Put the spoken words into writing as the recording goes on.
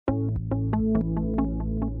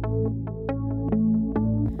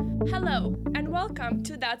Hello, and welcome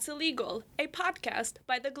to That's Illegal, a podcast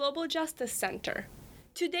by the Global Justice Center.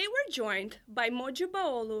 Today we're joined by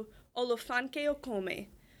Mojibaolu Olufanke Okome,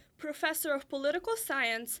 professor of political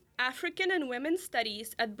science, African and Women's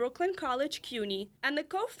Studies at Brooklyn College CUNY, and the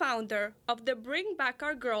co-founder of the Bring Back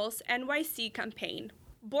Our Girls NYC campaign.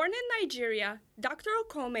 Born in Nigeria, Dr.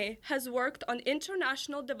 Okome has worked on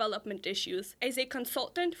international development issues as a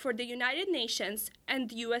consultant for the United Nations and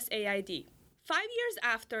the USAID. 5 years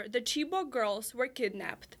after the Chibok girls were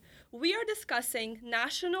kidnapped, we are discussing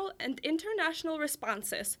national and international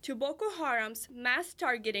responses to Boko Haram's mass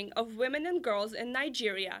targeting of women and girls in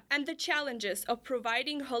Nigeria and the challenges of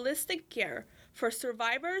providing holistic care for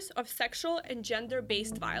survivors of sexual and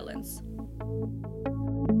gender-based violence.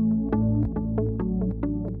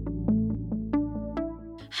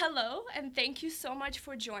 Hello, and thank you so much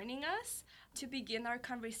for joining us. To begin our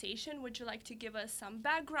conversation, would you like to give us some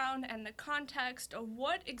background and the context of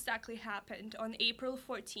what exactly happened on April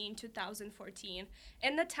 14, 2014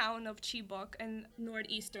 in the town of Chibok in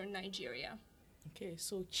northeastern Nigeria? Okay,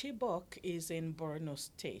 so Chibok is in Borno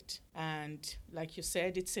State, and like you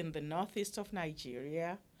said, it's in the northeast of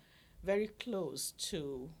Nigeria, very close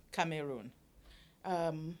to Cameroon.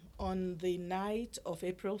 On the night of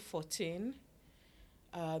April 14,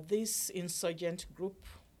 this insurgent group,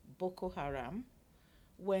 Boko Haram,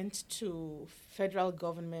 went to federal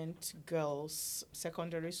government girls'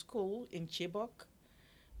 secondary school in Chibok,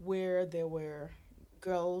 where there were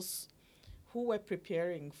girls who were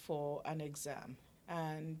preparing for an exam,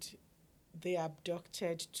 and they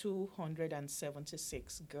abducted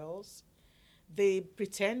 276 girls. They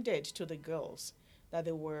pretended to the girls that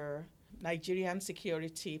they were Nigerian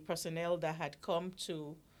security personnel that had come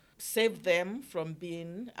to save them from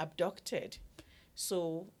being abducted.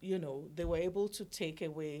 So, they were able to take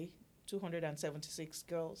away 276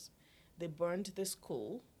 girls. They burned the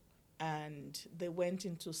school and they went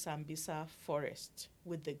into Sambisa forest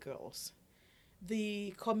with the girls.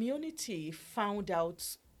 The community found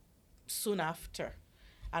out soon after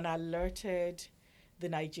and alerted the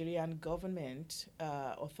Nigerian government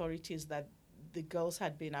authorities that the girls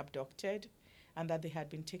had been abducted and that they had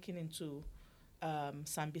been taken into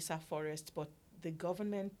Sambisa forest, but the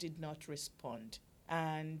government did not respond.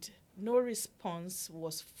 And no response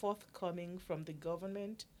was forthcoming from the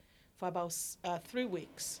government for about 3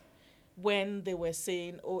 weeks, when they were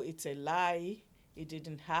saying, oh, it's a lie, it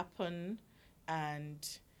didn't happen. And,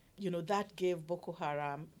 that gave Boko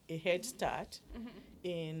Haram a head start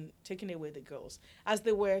in taking away the girls. As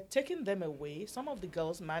they were taking them away, some of the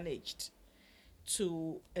girls managed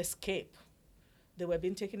to escape. They were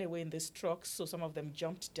being taken away in these trucks, so some of them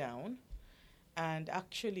jumped down. And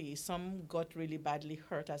actually, some got really badly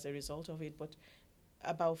hurt as a result of it, but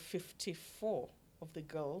about 54 of the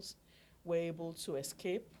girls were able to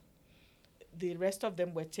escape. The rest of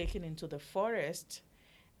them were taken into the forest,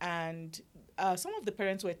 and some of the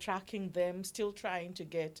parents were tracking them, still trying to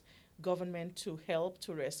get government to help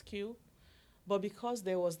to rescue. But because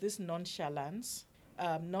there was this nonchalance,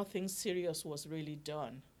 nothing serious was really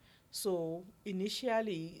done. So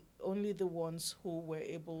initially, only the ones who were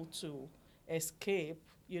able to escape,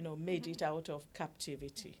 made it out of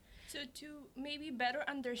captivity. So to maybe better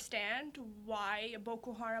understand why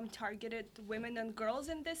Boko Haram targeted women and girls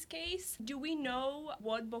in this case, do we know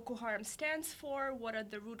what Boko Haram stands for? What are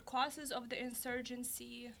the root causes of the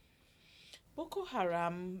insurgency? Boko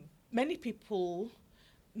Haram, many people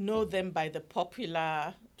know them by the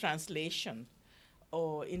popular translation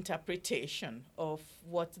or interpretation of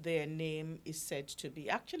what their name is said to be.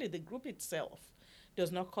 Actually, the group itself does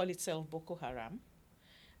not call itself Boko Haram,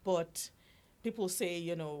 but people say,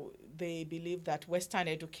 they believe that Western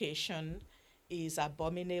education is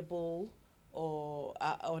abominable or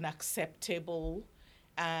unacceptable,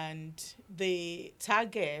 and they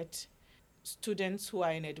target students who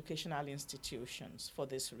are in educational institutions for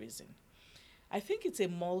this reason. I think it's a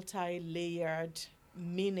multi-layered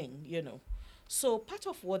meaning, So part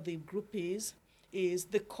of what the group is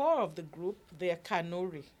the core of the group, they are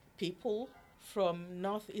Kanuri people from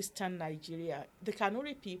northeastern Nigeria. The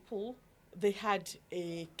Kanuri people, they had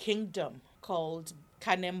a kingdom called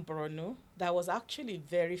Kanem Borno that was actually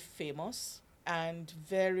very famous and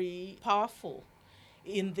very powerful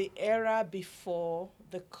in the era before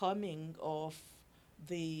the coming of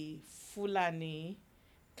the Fulani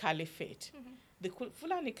Caliphate. Mm-hmm. The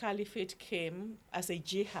Fulani Caliphate came as a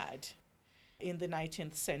jihad in the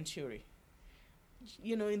 19th century.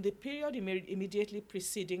 In the period immediately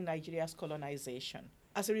preceding Nigeria's colonization.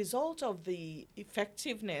 As a result of the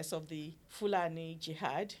effectiveness of the Fulani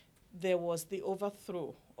jihad, there was the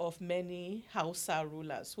overthrow of many Hausa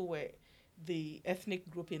rulers who were the ethnic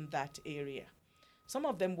group in that area. Some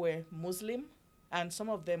of them were Muslim and some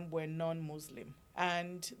of them were non-Muslim.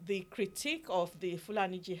 And the critique of the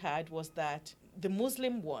Fulani Jihad was that the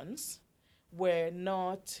Muslim ones were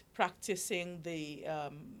not practicing the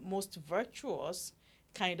most virtuous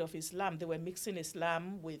kind of Islam. They were mixing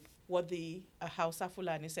Islam with what the Hausa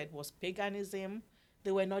Fulani said was paganism.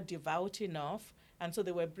 They were not devout enough. And so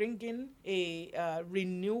they were bringing a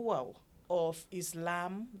renewal of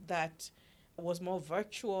Islam that was more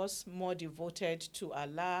virtuous, more devoted to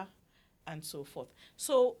Allah, and so forth.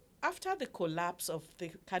 So after the collapse of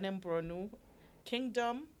the Kanem Borno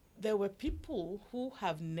kingdom, there were people who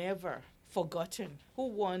have never forgotten, who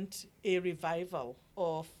want a revival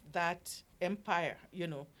of that empire,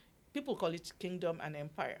 People call it kingdom and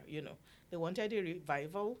empire, They wanted a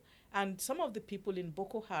revival. And some of the people in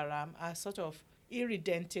Boko Haram are sort of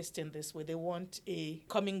irredentist in this way. They want a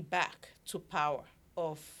coming back to power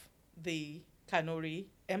of the Kanuri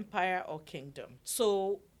empire or kingdom.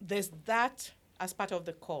 So there's that as part of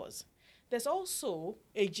the cause. There's also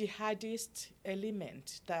a jihadist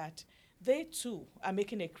element that they too are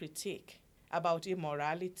making a critique about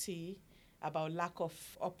immorality, about lack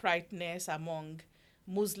of uprightness among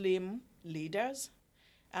Muslim leaders,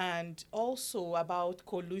 and also about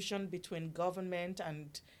collusion between government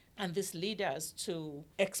and these leaders to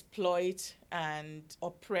exploit and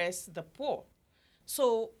oppress the poor.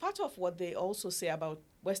 So part of what they also say about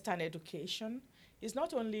Western education is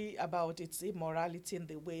not only about its immorality in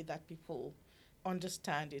the way that people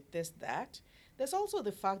understand it. There's that. There's also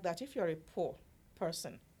the fact that if you're a poor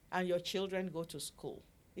person and your children go to school,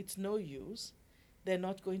 it's no use. They're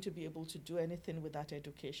not going to be able to do anything with that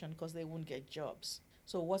education because they won't get jobs.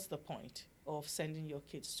 So what's the point of sending your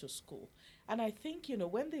kids to school? And I think,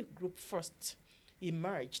 when the group first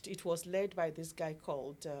emerged, it was led by this guy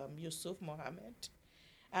called Yusuf Mohammed.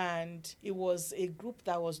 And it was a group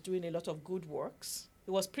that was doing a lot of good works.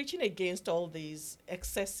 It was preaching against all these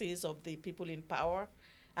excesses of the people in power.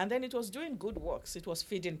 And then it was doing good works. It was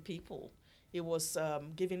feeding people. It was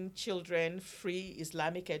giving children free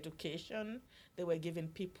Islamic education. They were giving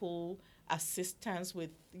people assistance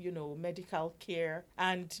with, medical care.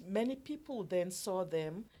 And many people then saw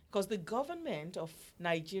them because the government of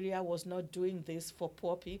Nigeria was not doing this for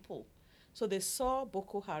poor people. So they saw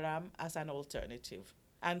Boko Haram as an alternative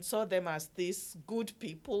and saw them as these good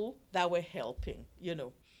people that were helping,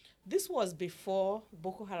 This was before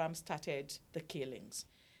Boko Haram started the killings.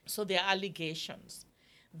 So there are allegations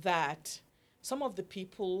that some of the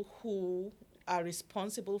people who are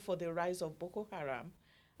responsible for the rise of Boko Haram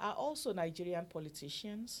are also Nigerian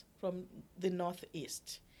politicians from the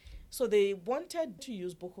northeast. So they wanted to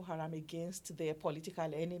use Boko Haram against their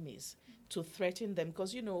political enemies to threaten them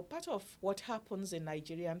because, part of what happens in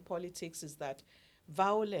Nigerian politics is that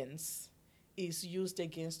violence is used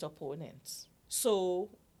against opponents. So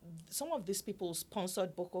some of these people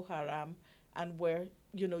sponsored Boko Haram and were,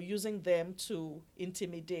 using them to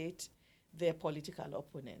intimidate their political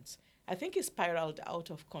opponents. I think it spiraled out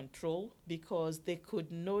of control because they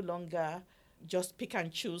could no longer just pick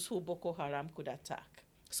and choose who Boko Haram could attack.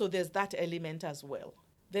 So there's that element as well.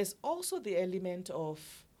 There's also the element of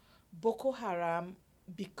Boko Haram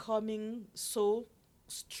becoming so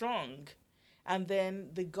strong, and then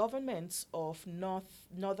the governments of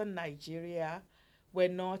northern Nigeria were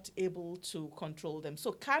not able to control them.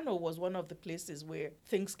 So Kano was one of the places where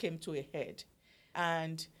things came to a head.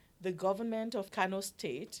 And the government of Kano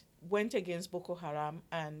State went against Boko Haram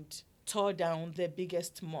and tore down their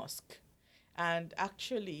biggest mosque and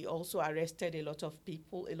actually also arrested a lot of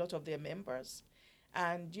people, a lot of their members.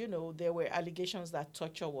 And, there were allegations that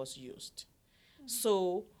torture was used. Mm-hmm.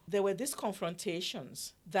 So there were these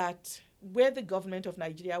confrontations that where the government of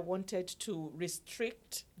Nigeria wanted to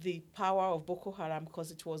restrict the power of Boko Haram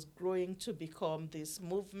because it was growing to become this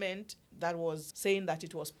movement that was saying that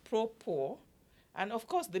it was pro-poor. And of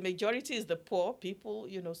course, the majority is the poor people,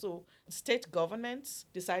 so state governments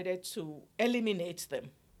decided to eliminate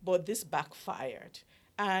them. But this backfired.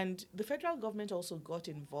 And the federal government also got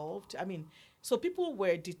involved. So people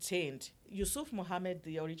were detained. Yusuf Mohammed,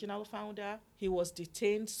 the original founder, he was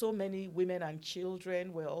detained. So many women and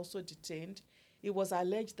children were also detained. It was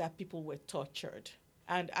alleged that people were tortured.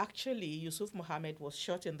 And actually, Yusuf Mohammed was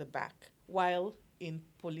shot in the back while in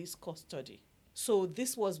police custody. So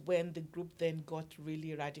this was when the group then got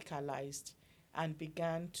really radicalized and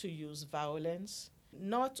began to use violence,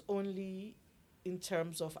 not only in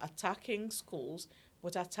terms of attacking schools,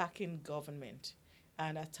 but attacking government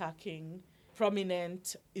and attacking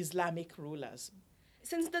prominent Islamic rulers.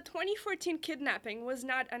 Since the 2014 kidnapping was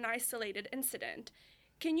not an isolated incident,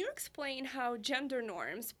 Can you explain how gender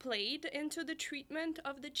norms played into the treatment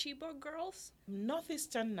of the Chibok girls?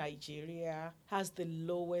 Northeastern Nigeria has the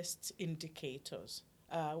lowest indicators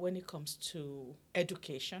when it comes to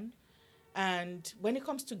education. And when it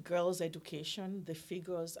comes to girls' education, the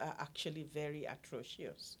figures are actually very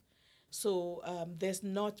atrocious. So there's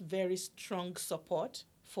not very strong support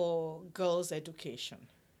for girls' education.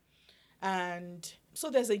 And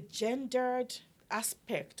so there's a gendered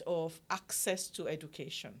aspect of access to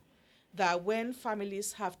education that when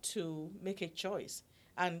families have to make a choice,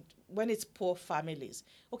 and when it's poor families,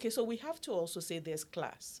 okay, so we have to also say there's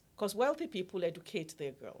class because wealthy people educate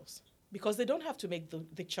their girls because they don't have to make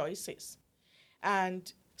the choices.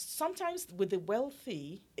 And sometimes with the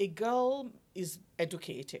wealthy, a girl is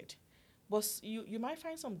educated. But you might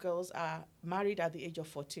find some girls are married at the age of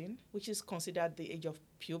 14, which is considered the age of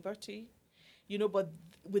puberty. But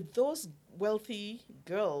with those wealthy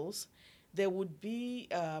girls, there would be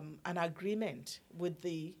an agreement with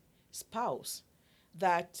the spouse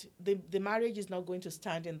that the marriage is not going to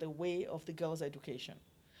stand in the way of the girl's education.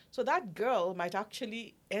 So that girl might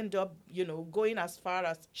actually end up, going as far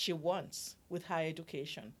as she wants with her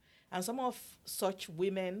education. And some of such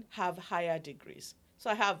women have higher degrees. So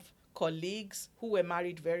I have colleagues who were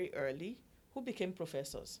married very early who became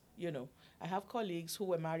professors. I have colleagues who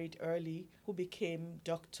were married early who became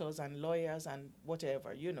doctors and lawyers and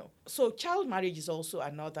whatever. So child marriage is also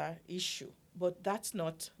another issue, but that's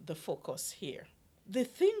not the focus here. The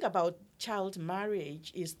thing about child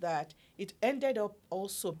marriage is that it ended up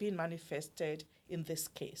also being manifested in this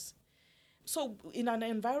case. So, in an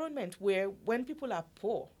environment where when people are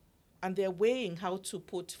poor and they're weighing how to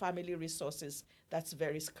put family resources that's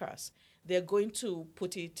very scarce, they're going to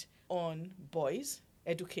put it on boys'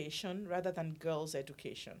 education rather than girls'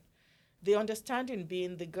 education. The understanding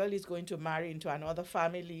being the girl is going to marry into another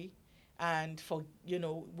family and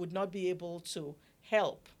would not be able to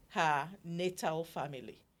help her natal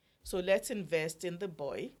family. So let's invest in the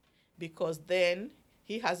boy because then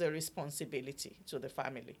he has a responsibility to the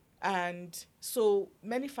family. And so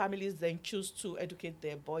many families then choose to educate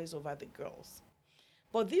their boys over the girls.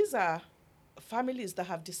 But these are families that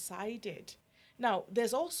have decided. Now,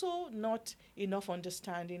 there's also not enough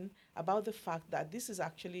understanding about the fact that this is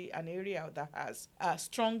actually an area that has a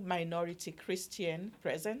strong minority Christian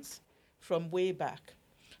presence from way back.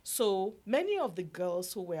 So many of the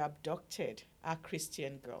girls who were abducted are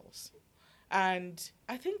Christian girls. And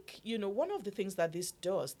I think, one of the things that this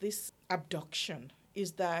does, this abduction,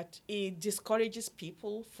 is that it discourages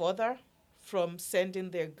people further from sending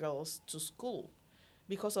their girls to school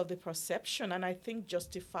because of the perception, and I think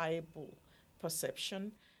justifiable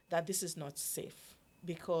perception, that this is not safe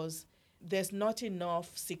because there's not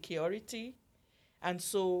enough security. And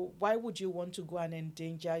so why would you want to go and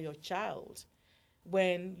endanger your child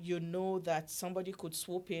when you know that somebody could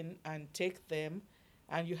swoop in and take them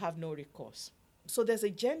and you have no recourse? So there's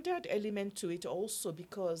a gendered element to it also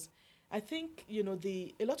because I think,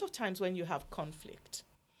 a lot of times when you have conflict,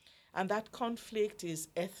 and that conflict is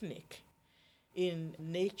ethnic in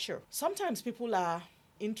nature, sometimes people are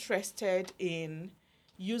interested in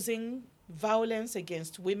using violence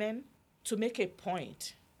against women to make a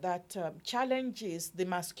point that challenges the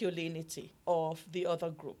masculinity of the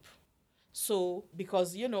other group. So,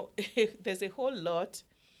 because, there's a whole lot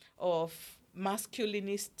of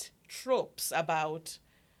masculinist tropes about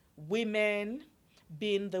women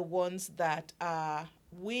being the ones that are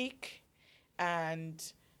weak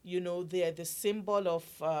and, they're the symbol of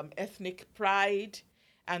ethnic pride.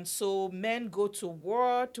 And so men go to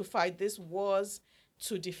war to fight these wars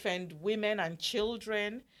to defend women and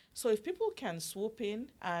children. So if people can swoop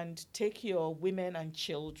in and take your women and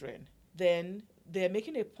children, then they're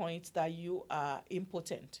making a point that you are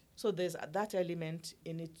impotent. So there's that element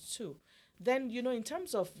in it too. Then, in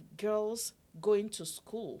terms of girls going to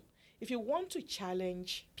school, if you want to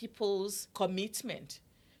challenge people's commitment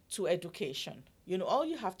to education, all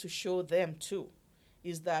you have to show them too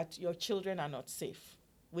is that your children are not safe.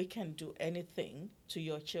 We can do anything to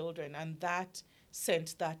your children. And that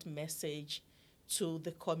sent that message to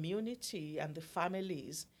the community and the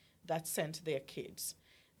families that sent their kids.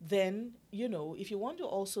 Then, if you want to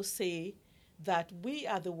also say that we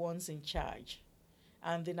are the ones in charge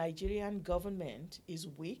and the Nigerian government is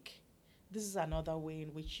weak, this is another way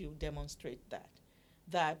in which you demonstrate that.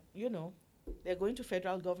 That, they're going to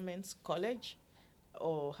federal government's college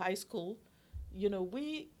or high school.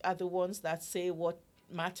 We are the ones that say what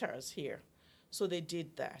matters here. So they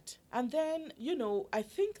did that. And then, I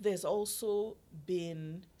think there's also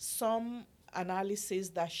been some analysis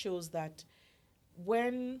that shows that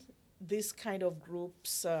when this kind of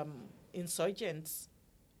groups, insurgents,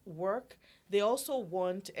 work. They also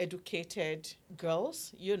want educated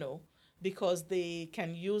girls, because they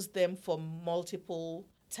can use them for multiple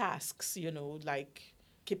tasks, like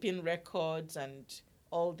keeping records and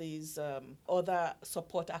all these other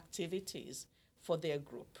support activities for their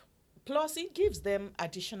group. Plus, it gives them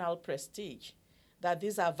additional prestige that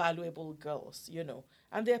these are valuable girls.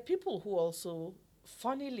 And there are people who also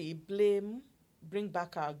funnily bring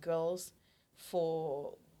back our girls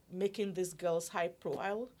for making these girls high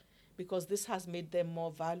profile because this has made them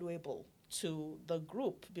more valuable to the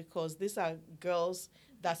group because these are girls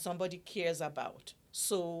that somebody cares about.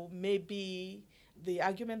 So maybe the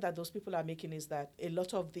argument that those people are making is that a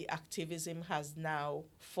lot of the activism has now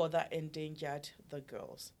further endangered the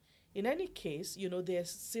girls. In any case, there's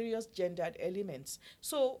serious gendered elements.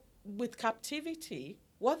 So with captivity,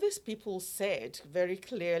 what these people said very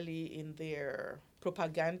clearly in their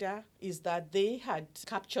propaganda is that they had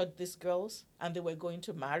captured these girls and they were going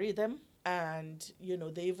to marry them. And,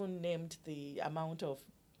 they even named the amount of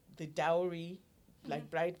the dowry,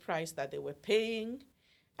 like bride price that they were paying.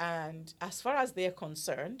 And as far as they're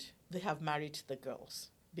concerned, they have married the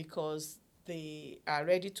girls because they are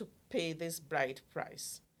ready to pay this bride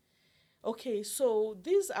price. Okay, so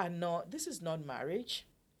this is not marriage.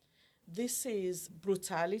 This is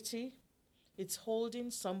brutality. It's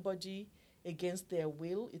holding somebody against their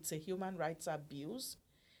will. It's a human rights abuse.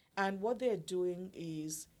 And what they're doing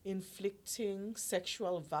is inflicting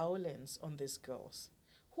sexual violence on these girls,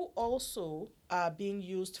 who also are being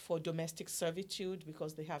used for domestic servitude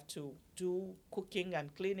because they have to do cooking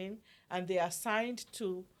and cleaning, and they are assigned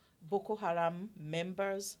to Boko Haram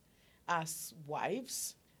members as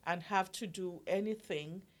wives and have to do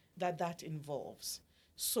anything that involves.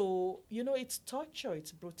 So, it's torture,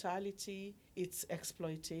 it's brutality, it's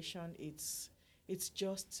exploitation, it's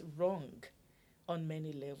just wrong on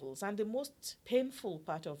many levels. And the most painful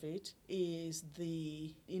part of it is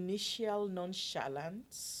the initial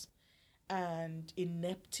nonchalance and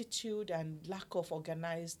ineptitude and lack of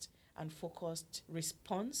organized and focused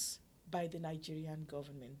response by the Nigerian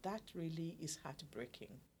government. That really is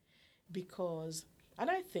heartbreaking because, and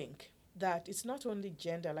I think that it's not only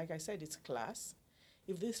gender, like I said, it's class.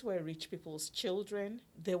 If these were rich people's children,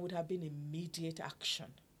 there would have been immediate action.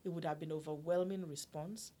 It would have been overwhelming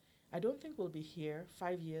response. I don't think we'll be here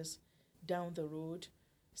 5 years down the road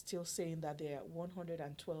still saying that there are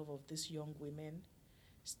 112 of these young women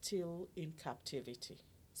still in captivity.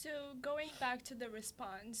 So going back to the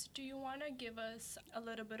response, do you want to give us a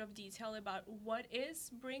little bit of detail about what is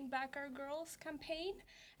Bring Back Our Girls campaign?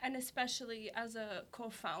 And especially as a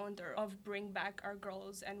co-founder of Bring Back Our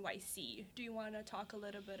Girls NYC, do you want to talk a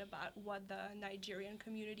little bit about what the Nigerian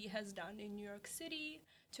community has done in New York City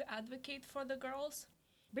to advocate for the girls?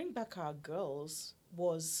 Bring Back Our Girls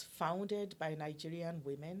was founded by Nigerian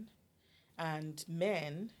women and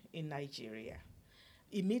men in Nigeria.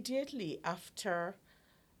 Immediately after,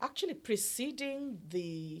 actually preceding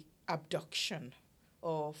the abduction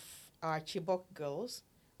of our Chibok girls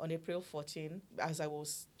on April 14, as I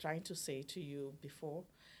was trying to say to you before,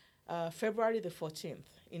 February the 14th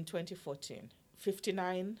in 2014,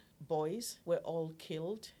 59 boys were all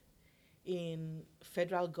killed in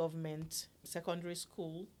federal government secondary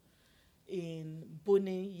school in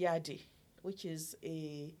Buni Yadi, which is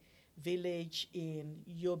a village in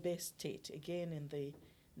Yobe State, again in the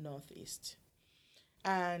northeast.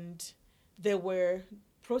 And there were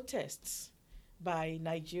protests by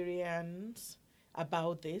Nigerians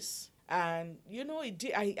about this. And,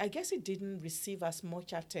 I guess it didn't receive as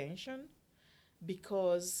much attention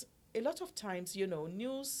because a lot of times,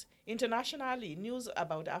 news internationally, news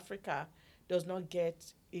about Africa does not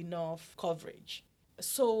get enough coverage.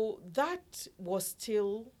 So that was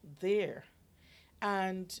still there.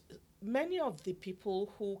 And many of the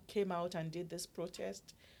people who came out and did this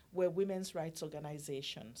protest were women's rights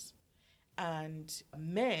organizations. And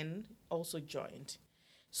men also joined.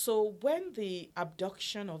 So when the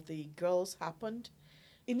abduction of the girls happened,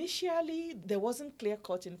 initially there wasn't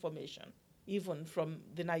clear-cut information, even from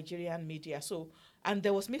the Nigerian media. And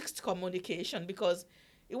there was mixed communication because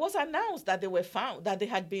it was announced that they were found, that they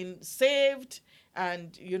had been saved,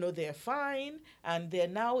 and they're fine, and they're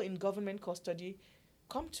now in government custody.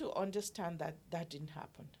 Come to understand that that didn't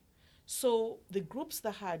happen. So the groups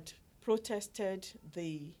that had protested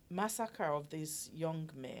the massacre of these young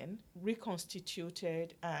men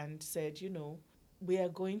reconstituted and said, we are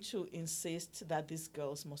going to insist that these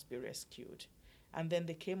girls must be rescued. And then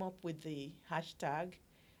they came up with the hashtag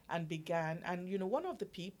and began. And, one of the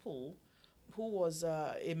people who was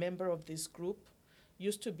a member of this group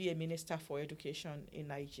used to be a minister for education in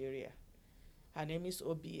Nigeria. Her name is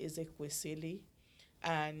Obi Ezekwesili.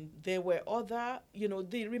 And there were other,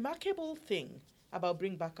 the remarkable thing about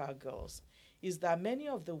Bring Back Our Girls is that many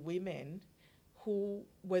of the women who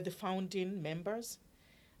were the founding members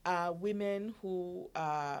are women who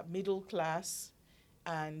are middle class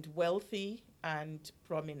and wealthy and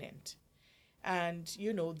prominent. And,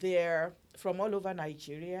 they're from all over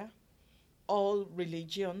Nigeria. All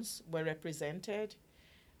religions were represented.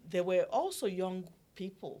 There were also young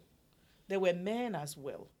people. There were men as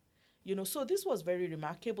well. So this was very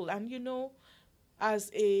remarkable. And,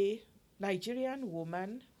 as a Nigerian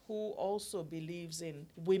woman who also believes in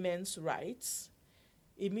women's rights,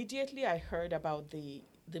 immediately I heard about the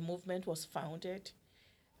movement was founded.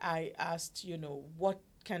 I asked, what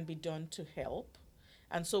can be done to help?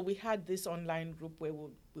 And so we had this online group where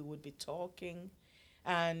we would be talking.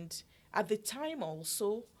 And at the time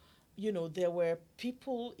also, there were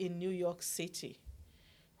people in New York City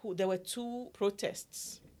there were two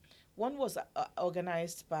protests. One was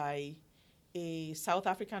organized by a South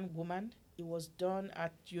African woman. It was done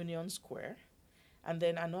at Union Square. And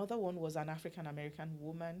then another one was an African American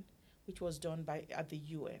woman, which was done at the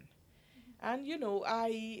UN. And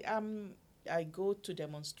I go to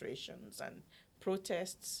demonstrations and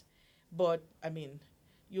protests, but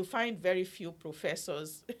you find very few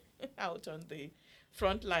professors out on the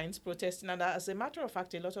front lines protesting. And as a matter of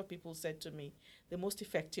fact, a lot of people said to me, the most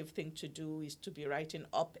effective thing to do is to be writing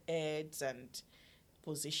op-eds and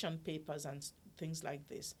position papers and things like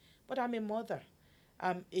this. But I'm a mother.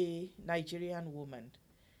 I'm a Nigerian woman.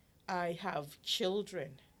 I have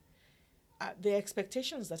children. The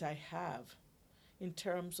expectations that I have in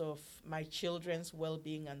terms of my children's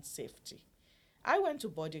well-being and safety. I went to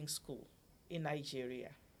boarding school in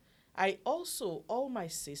Nigeria. All my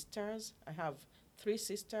sisters, I have 3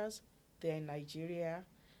 sisters, they're in Nigeria,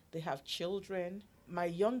 they have children. My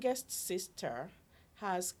youngest sister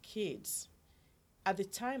has kids. At the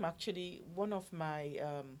time, actually, one of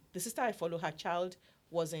the sister I follow, her child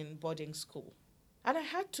was in boarding school. And I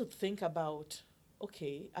had to think about,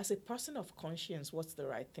 okay, as a person of conscience, what's the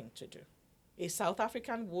right thing to do? A South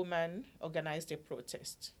African woman organized a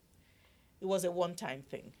protest. It was a one-time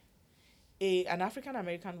thing. An African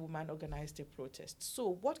American woman organized a protest.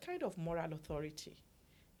 So what kind of moral authority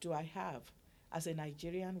do I have as a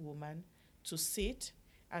Nigerian woman to sit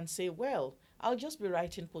and say, well, I'll just be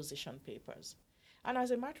writing position papers? And as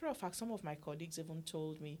a matter of fact, some of my colleagues even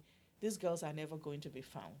told me, these girls are never going to be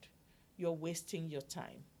found. You're wasting your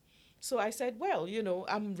time. So I said, well,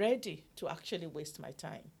 I'm ready to actually waste my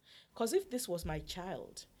time. Because if this was my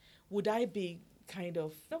child, would I be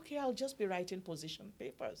okay, I'll just be writing position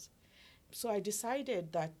papers? So I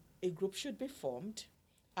decided that a group should be formed.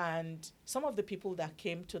 And some of the people that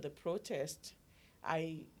came to the protest,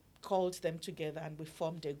 I called them together and we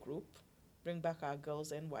formed a group, Bring Back Our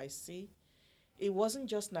Girls NYC. It wasn't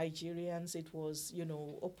just Nigerians, it was,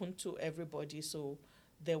 open to everybody. So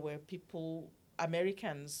there were people,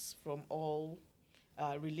 Americans from all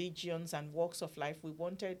religions and walks of life. We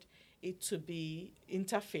wanted it to be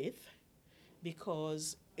interfaith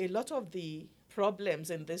because a lot of the problems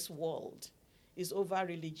in this world is over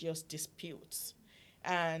religious disputes.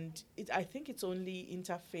 And I think it's only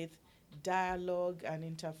interfaith dialogue and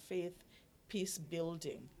interfaith peace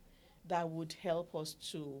building that would help us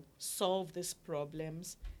to solve these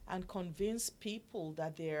problems and convince people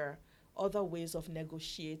that there are other ways of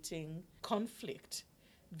negotiating conflict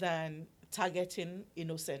than targeting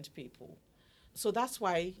innocent people. So that's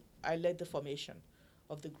why I led the formation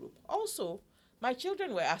of the group. Also, my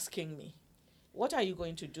children were asking me, what are you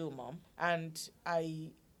going to do, Mom? And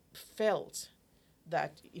I felt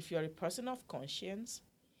that if you're a person of conscience,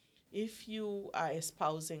 if you are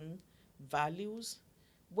espousing values,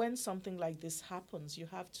 when something like this happens, you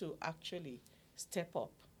have to actually step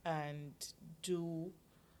up and do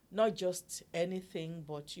not just anything,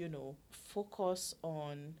 but, focus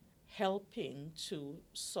on helping to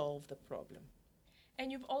solve the problem.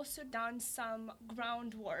 And you've also done some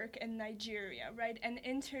groundwork in Nigeria, right? And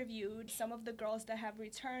interviewed some of the girls that have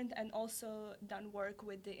returned and also done work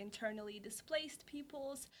with the internally displaced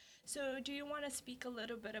peoples. So do you want to speak a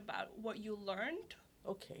little bit about what you learned?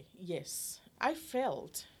 Okay, yes. I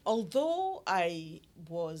felt, although I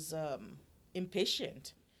was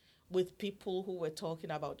impatient with people who were talking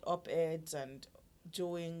about op-eds and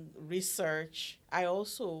doing research, I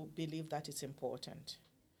also believe that it's important.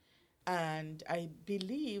 And I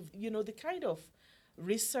believe, the kind of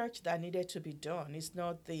research that needed to be done is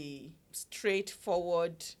not the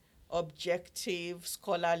straightforward, objective,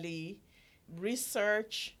 scholarly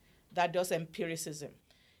research that does empiricism.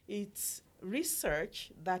 It's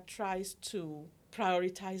research that tries to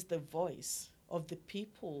prioritize the voice of the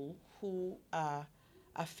people who are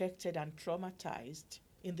affected and traumatized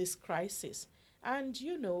in this crisis. And,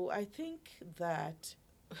 I think that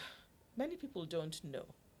many people don't know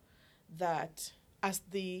that as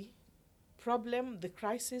the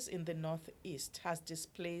crisis in the Northeast has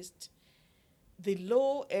displaced the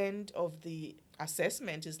low end of the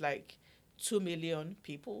assessment is like 2 million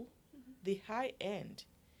people. Mm-hmm. The high end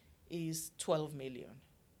is 12 million.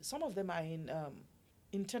 Some of them are in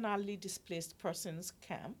internally displaced persons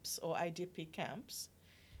camps or IDP camps.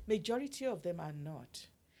 Majority of them are not.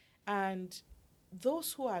 And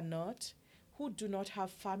those who are not, who do not have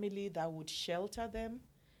family that would shelter them,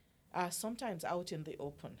 are sometimes out in the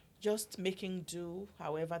open, just making do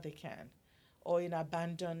however they can, or in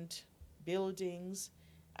abandoned buildings,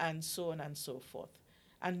 and so on and so forth.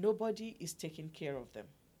 And nobody is taking care of them.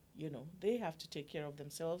 They have to take care of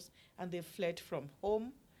themselves, and they've fled from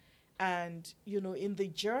home. And, in the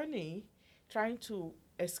journey, trying to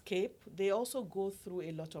escape, they also go through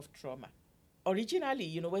a lot of trauma.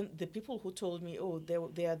 Originally, when the people who told me, oh,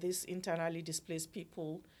 they are these internally displaced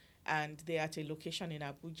people and they're at a location in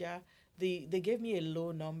Abuja, they gave me a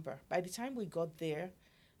low number. By the time we got there,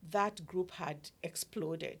 that group had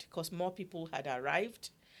exploded because more people had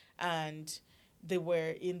arrived, and they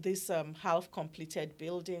were in these half-completed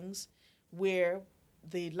buildings where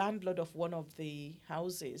the landlord of one of the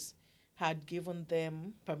houses had given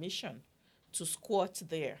them permission to squat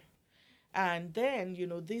there. And then,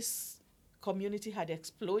 this community had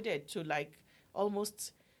exploded to like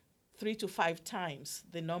almost 3 to 5 times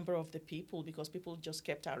the number of the people because people just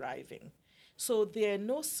kept arriving. So there are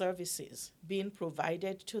no services being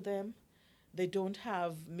provided to them. They don't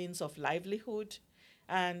have means of livelihood,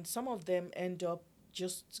 and some of them end up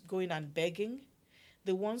just going and begging.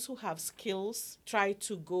 The ones who have skills try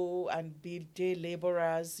to go and be day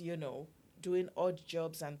laborers, doing odd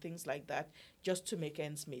jobs and things like that just to make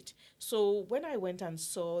ends meet. So when I went and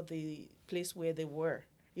saw the place where they were,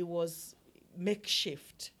 it was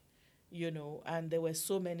makeshift, and there were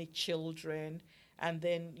so many children. And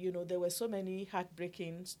then, there were so many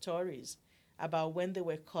heartbreaking stories about when they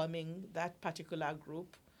were coming, that particular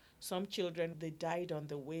group. Some children, they died on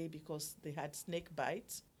the way because they had snake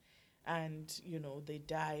bites, and, they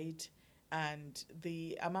died. And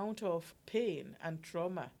the amount of pain and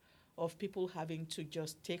trauma of people having to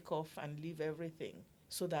just take off and leave everything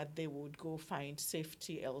so that they would go find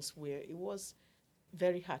safety elsewhere, it was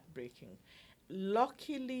very heartbreaking.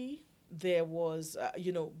 Luckily, there was,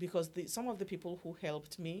 because some of the people who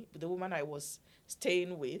helped me, the woman I was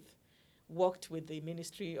staying with, worked with the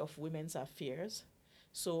Ministry of Women's Affairs.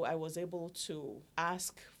 So I was able to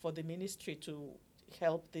ask for the ministry to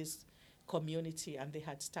help this community, and they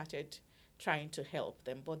had started trying to help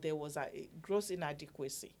them. But there was a gross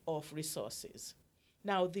inadequacy of resources.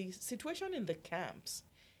 Now, the situation in the camps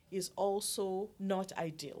is also not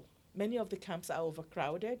ideal. Many of the camps are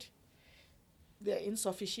overcrowded. There are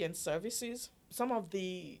insufficient services. Some of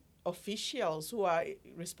the officials who are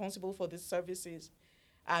responsible for these services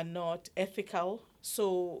are not ethical.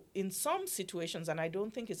 So in some situations, and I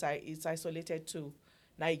don't think it's isolated to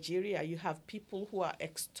Nigeria, you have people who are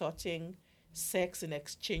extorting sex in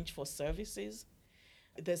exchange for services.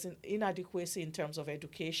 There's an inadequacy in terms of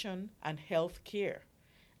education and health care,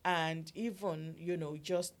 and even,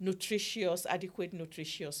 just adequate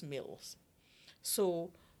nutritious meals.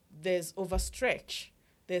 So there's overstretch,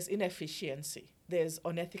 there's inefficiency, there's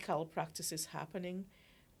unethical practices happening.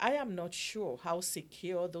 I am not sure how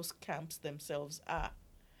secure those camps themselves are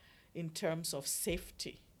in terms of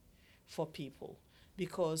safety for people,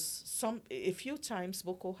 because a few times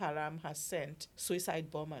Boko Haram has sent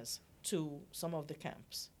suicide bombers to some of the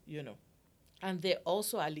camps, And there are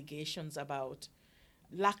also allegations about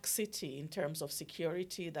laxity in terms of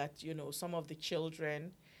security, that, some of the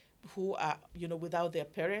children who are, without their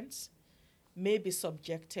parents may be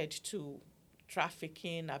subjected to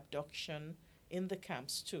trafficking, abduction in the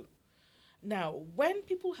camps too. Now, when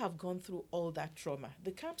people have gone through all that trauma,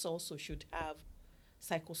 the camps also should have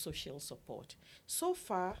psychosocial support. So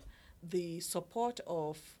far, the support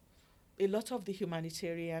of a lot of the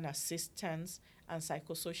humanitarian assistance and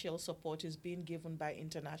psychosocial support is being given by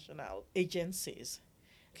international agencies.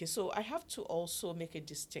 Okay, so I have to also make a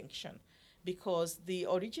distinction, because the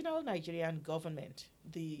original Nigerian government,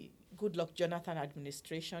 the Goodluck Jonathan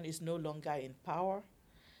administration, is no longer in power.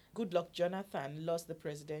 Goodluck Jonathan lost the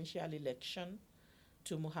presidential election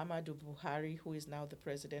to Muhammadu Buhari, who is now the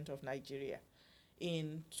president of Nigeria,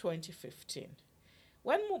 in 2015.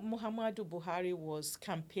 When Muhammadu Buhari was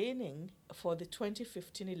campaigning for the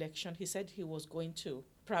 2015 election, he said he was going to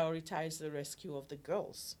prioritize the rescue of the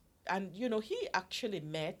girls. And, he actually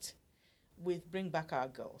met with Bring Back Our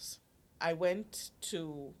Girls. I went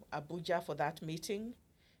to Abuja for that meeting.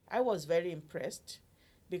 I was very impressed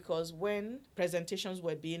because when presentations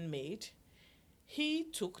were being made, he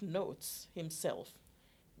took notes himself.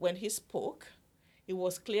 When he spoke, it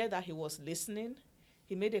was clear that he was listening.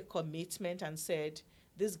 He made a commitment and said,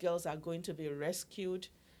 these girls are going to be rescued.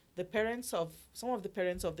 Some of the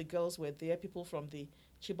parents of the girls were there, people from the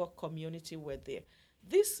Chibok community were there.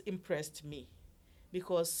 This impressed me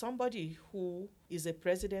because somebody who is a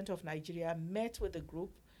president of Nigeria met with the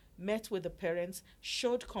group, met with the parents,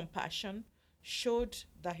 showed compassion, showed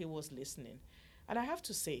that he was listening. And I have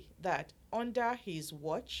to say that under his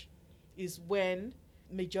watch is when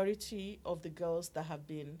majority of the girls that have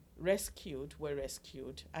been rescued were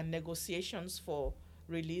rescued and negotiations for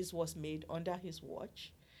release was made under his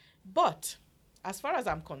watch. But as far as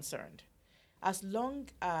I'm concerned, as long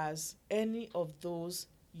as any of those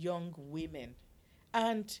young women,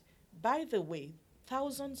 and by the way,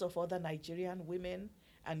 thousands of other Nigerian women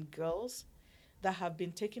and girls that have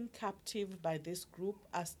been taken captive by this group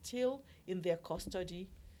are still in their custody,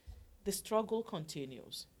 the struggle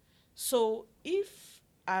continues. So if,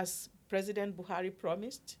 as President Buhari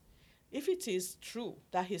promised, if it is true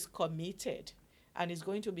that he's committed and is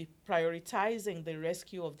going to be prioritizing the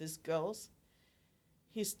rescue of these girls,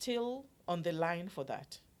 he's still on the line for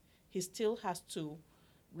that. He still has to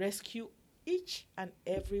rescue each and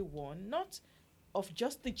every one, not of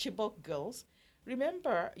just the Chibok girls.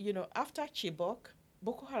 Remember, after Chibok,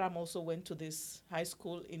 Boko Haram also went to this high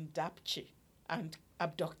school in Dapchi and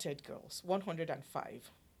abducted girls,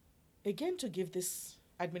 105. Again, to give this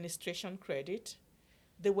administration credit,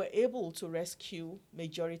 they were able to rescue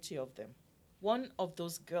majority of them. One of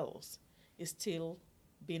those girls is still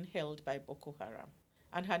being held by Boko Haram,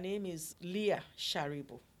 and her name is Leah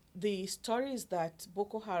Sharibu. The story is that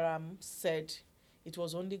Boko Haram said it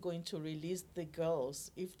was only going to release the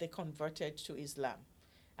girls if they converted to Islam.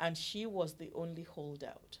 And she was the only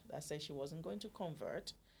holdout that said she wasn't going to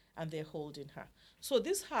convert, and they're holding her. So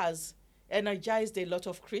this has energized a lot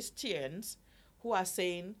of Christians who are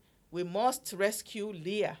saying, we must rescue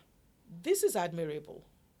Leah. This is admirable.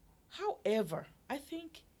 However, I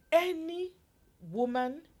think any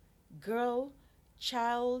woman, girl,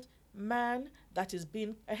 child, man that is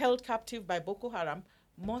being held captive by Boko Haram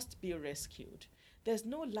must be rescued. There's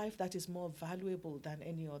no life that is more valuable than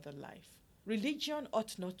any other life. Religion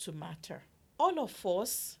ought not to matter. All of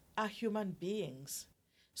us are human beings.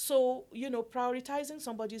 So, prioritizing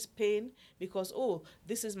somebody's pain because,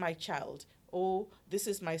 this is my child, this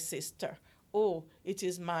is my sister, it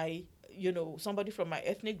is my, somebody from my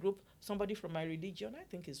ethnic group, somebody from my religion, I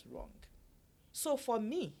think is wrong. So for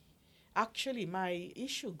me, actually, my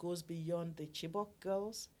issue goes beyond the Chibok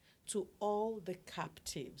girls to all the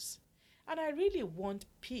captives. And I really want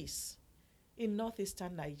peace in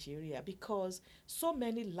northeastern Nigeria because so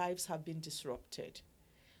many lives have been disrupted.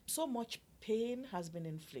 So much pain has been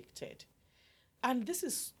inflicted. And this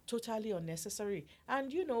is totally unnecessary.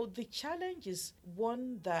 And, the challenge is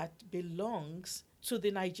one that belongs to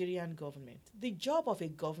the Nigerian government. The job of a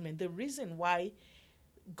government, the reason why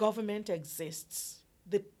government exists,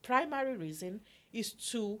 the primary reason is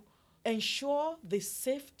to ensure the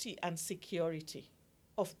safety and security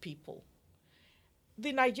of people.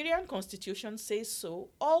 The Nigerian constitution says so.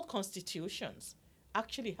 All constitutions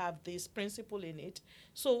actually have this principle in it.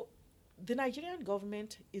 So the Nigerian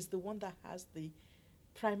government is the one that has the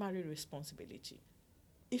primary responsibility.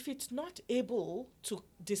 If it's not able to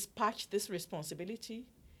dispatch this responsibility,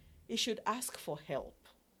 it should ask for help.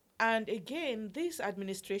 And again, this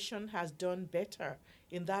administration has done better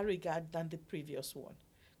in that regard than the previous one.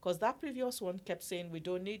 Because that previous one kept saying, we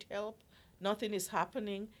don't need help, nothing is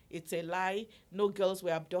happening, it's a lie, no girls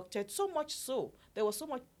were abducted. So much so, there was so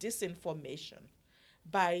much disinformation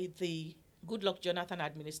by the Goodluck Jonathan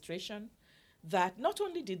administration that not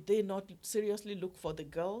only did they not seriously look for the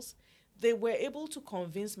girls, they were able to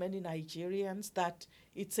convince many Nigerians that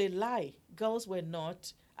it's a lie. Girls were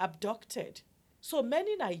not abducted. So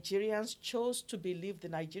many Nigerians chose to believe the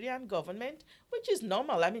Nigerian government, which is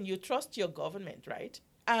normal. I mean, you trust your government, right?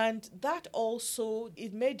 And that also,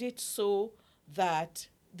 it made it so that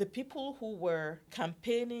the people who were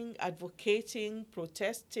campaigning, advocating,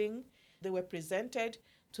 protesting, they were presented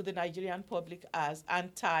to the Nigerian public as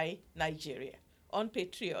anti-Nigeria,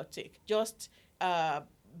 unpatriotic, just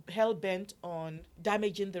hell-bent on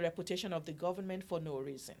damaging the reputation of the government for no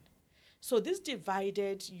reason. So this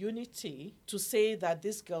divided unity to say that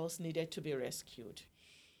these girls needed to be rescued.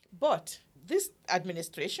 But this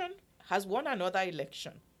administration has won another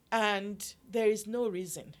election, and there is no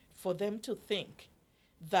reason for them to think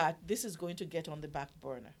that this is going to get on the back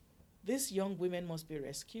burner. These young women must be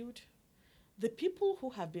rescued. The people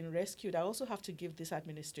who have been rescued, I also have to give this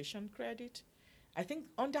administration credit. I think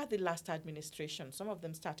under the last administration, some of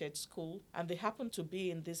them started school and they happened to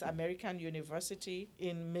be in this American university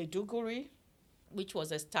in Maiduguri, which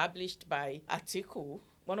was established by Atiku,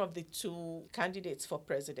 one of the two candidates for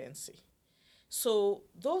presidency. So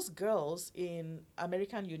those girls in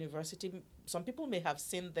American University, some people may have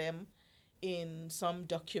seen them in some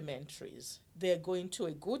documentaries. They're going to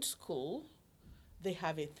a good school. They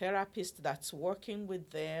have a therapist that's working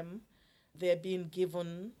with them. They're being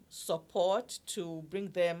given support to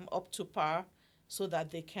bring them up to par so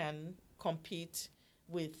that they can compete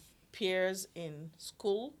with peers in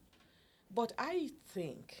school. But I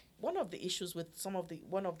think one of the issues with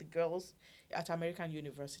one of the girls at American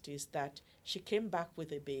University is that she came back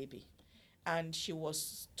with a baby and she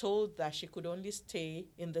was told that she could only stay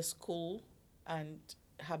in the school and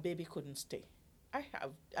her baby couldn't stay.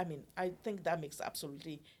 I think that makes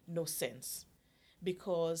absolutely no sense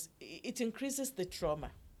because it increases the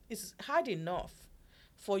trauma. It's hard enough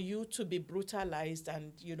for you to be brutalized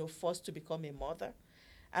and, forced to become a mother.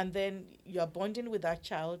 And then you're bonding with that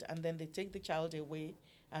child, and then they take the child away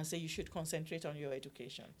and say you should concentrate on your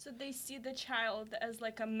education. So they see the child as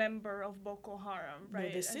like a member of Boko Haram, right?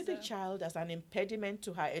 No, they see the child as an impediment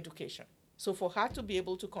to her education. So for her to be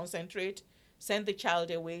able to concentrate, send the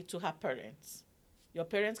child away to her parents. Your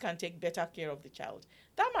parents can take better care of the child.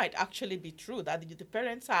 That might actually be true, that the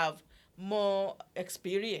parents have more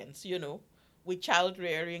experience, with child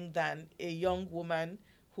rearing than a young woman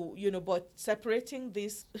who, but separating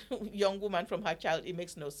this young woman from her child, it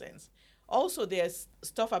makes no sense. Also, there's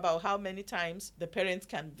stuff about how many times the parents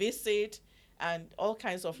can visit and all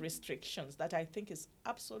kinds of restrictions that I think is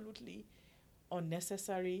absolutely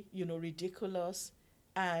unnecessary, ridiculous,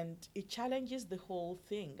 and it challenges the whole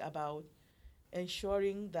thing about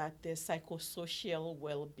ensuring that there's psychosocial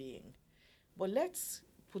well-being. But let's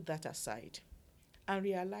put that aside and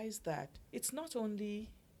realize that it's not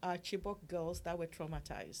only our Chibok girls that were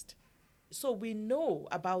traumatized. So we know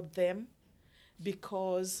about them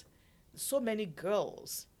because so many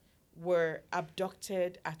girls were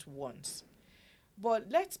abducted at once. But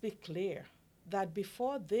let's be clear that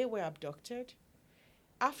before they were abducted,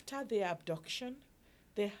 after their abduction,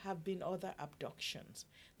 there have been other abductions.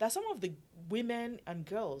 That some of the women and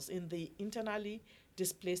girls in the internally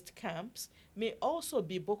displaced camps may also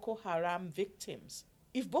be Boko Haram victims.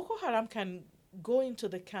 If Boko Haram can go into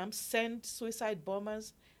the camps, send suicide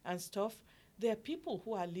bombers and stuff, there are people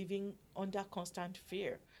who are living under constant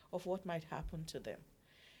fear of what might happen to them.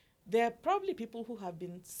 There are probably people who have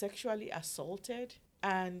been sexually assaulted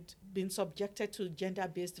and been subjected to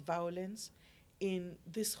gender-based violence in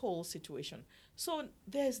this whole situation. So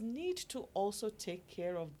there's need to also take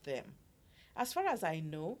care of them. As far as I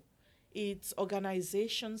know, it's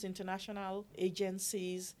organizations, international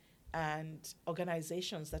agencies, and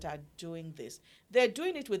organizations that are doing this. They're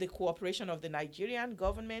doing it with the cooperation of the Nigerian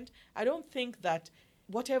government. I don't think that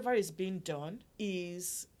whatever is being done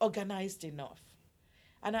is organized enough.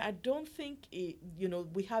 And I don't think,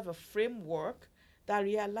 we have a framework that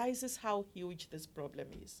realizes how huge this problem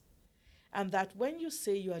is. And that when you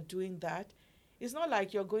say you are doing that, it's not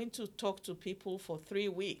like you're going to talk to people for 3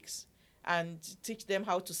 weeks and teach them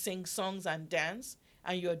how to sing songs and dance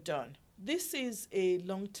and you're done. This is a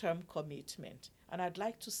long-term commitment. And I'd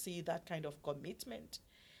like to see that kind of commitment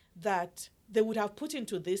that they would have put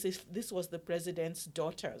into this if this was the president's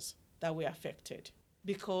daughters that were affected.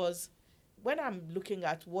 Because when I'm looking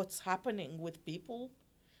at what's happening with people,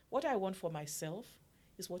 what I want for myself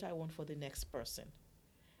is what I want for the next person.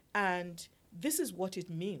 And this is what it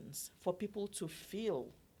means for people to feel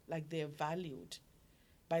like they're valued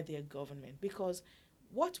by their government. Because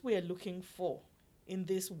what we're looking for in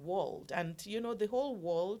this world, and the whole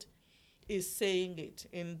world is saying it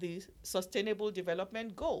in the Sustainable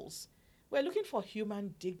Development Goals, we're looking for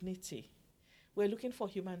human dignity. We're looking for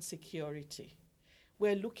human security.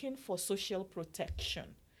 We're looking for social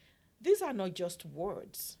protection. These are not just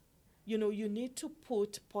words. You need to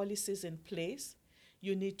put policies in place.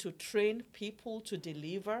 You need to train people to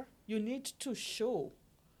deliver. You need to show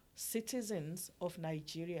citizens of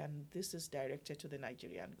Nigeria, and this is directed to the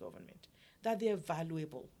Nigerian government, that they're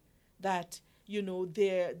valuable, that,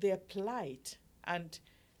 their plight and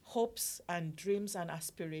hopes and dreams and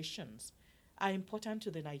aspirations are important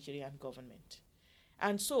to the Nigerian government.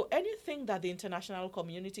 And so anything that the international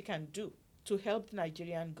community can do to help the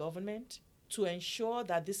Nigerian government to ensure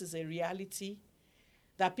that this is a reality,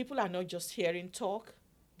 that people are not just hearing talk,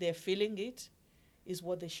 they're feeling it, is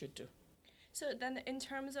what they should do. So then in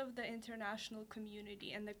terms of the international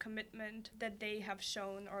community and the commitment that they have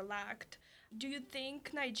shown or lacked, Do you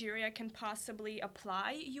think Nigeria can possibly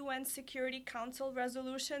apply UN Security Council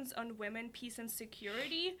resolutions on women, peace, and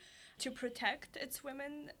security to protect its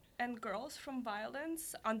women and girls from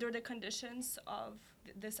violence under the conditions of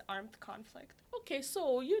this armed conflict? Okay,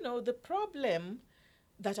 so, the problem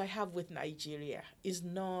that I have with Nigeria is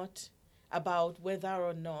not about whether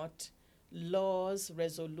or not laws,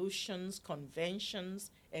 resolutions,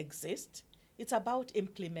 conventions exist. It's about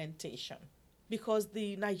implementation. Because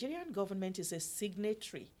the Nigerian government is a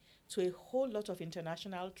signatory to a whole lot of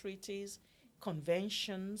international treaties,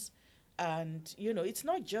 conventions, and, it's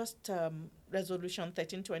not just Resolution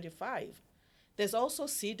 1325. There's also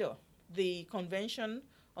CEDAW, the Convention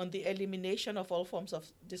on the Elimination of All Forms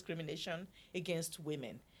of Discrimination Against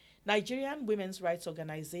Women. Nigerian women's rights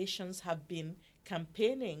organizations have been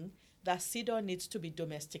campaigning that CEDAW needs to be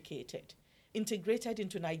domesticated, integrated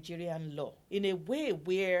into Nigerian law in a way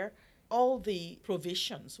where all the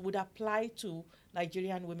provisions would apply to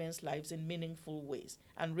Nigerian women's lives in meaningful ways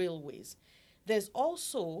and real ways. There's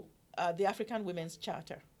also the African Women's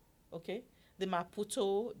Charter, okay, the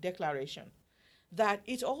Maputo Declaration, that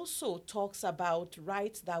it also talks about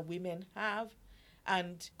rights that women have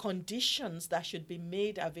and conditions that should be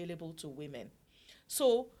made available to women.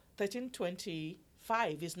 So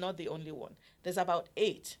 1325 is not the only one. There's about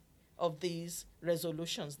 8 of these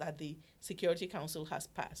resolutions that the Security Council has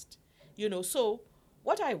passed. So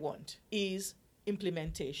what I want is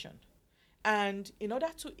implementation. And in order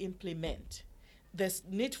to implement, there's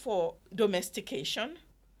need for domestication,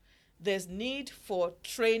 there's need for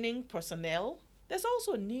training personnel, there's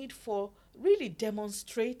also need for really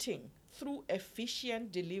demonstrating through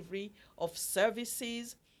efficient delivery of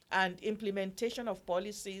services and implementation of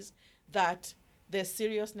policies that there's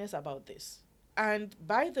seriousness about this. And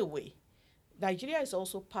by the way, Nigeria is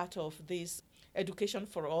also part of this Education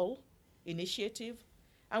for All initiative,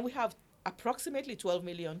 and we have approximately 12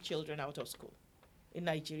 million children out of school in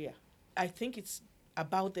Nigeria. I think it's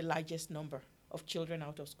about the largest number of children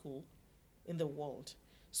out of school in the world.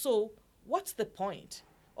 So what's the point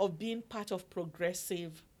of being part of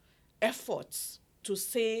progressive efforts to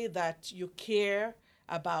say that you care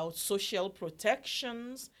about social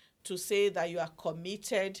protections, to say that you are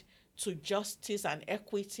committed to justice and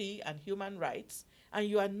equity and human rights, and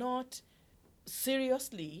you are not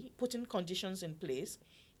seriously putting conditions in place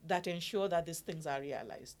that ensure that these things are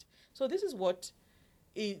realized? So these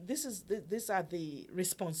are the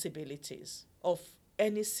responsibilities of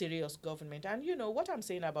any serious government. And what I'm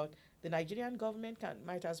saying about the Nigerian government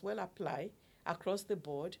might as well apply across the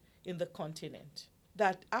board in the continent.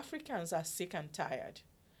 That Africans are sick and tired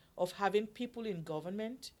of having people in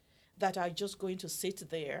government that are just going to sit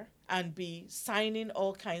there and be signing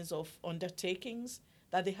all kinds of undertakings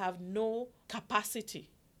that they have no capacity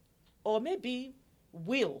or maybe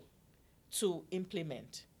will to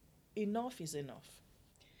implement. Enough is enough.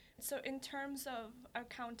 So in terms of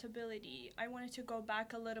accountability, I wanted to go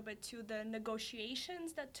back a little bit to the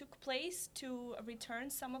negotiations that took place to return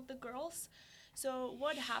some of the girls. So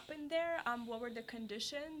what happened there? What were the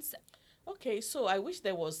conditions? Okay, so I wish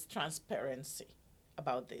there was transparency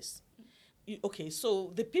about this. Okay,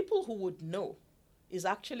 so the people who would know is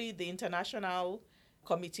actually the International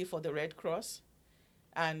Committee for the Red Cross,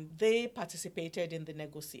 and they participated in the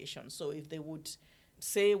negotiation. So if they would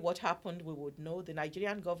say what happened, we would know. The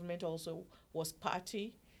Nigerian government also was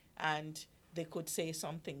party, and they could say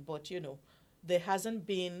something. But, there hasn't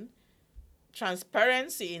been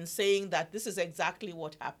transparency in saying that this is exactly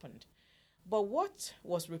what happened. But what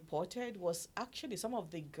was reported was actually some of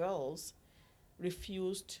the girls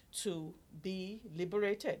refused to be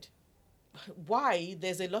liberated. Why?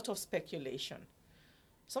 There's a lot of speculation.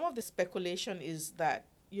 Some of the speculation is that,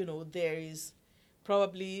 there is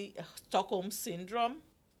probably Stockholm syndrome.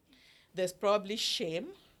 There's probably shame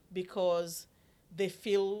because they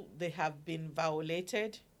feel they have been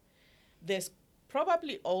violated. There's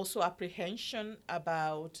probably also apprehension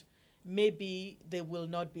about maybe they will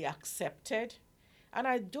not be accepted. And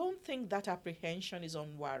I don't think that apprehension is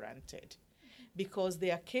unwarranted, because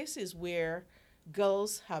there are cases where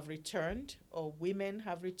girls have returned or women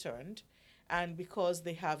have returned, and because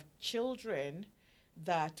they have children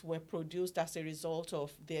that were produced as a result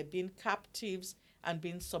of their being captives and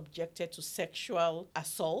being subjected to sexual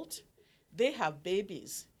assault, they have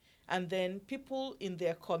babies. And then people in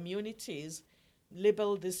their communities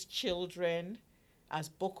label these children as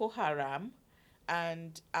Boko Haram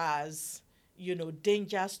and as,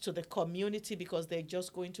 dangers to the community because they're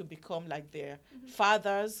just going to become like their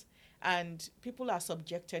fathers. And people are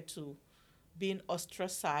subjected to being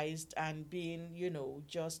ostracized and being,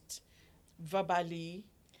 just verbally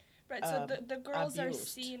Right, so the girls are abused.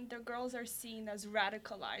 seen as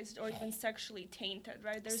radicalized or even sexually tainted,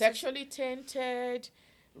 right? Sexually tainted,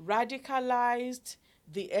 radicalized,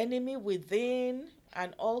 the enemy within,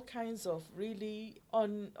 and all kinds of really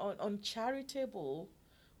uncharitable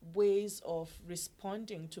ways of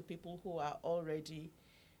responding to people who are already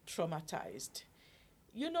traumatized.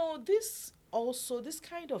 This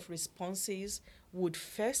kind of responses would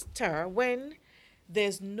fester when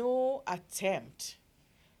there's no attempt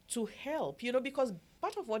to help, because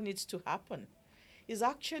part of what needs to happen is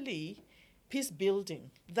actually peace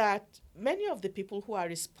building. That many of the people who are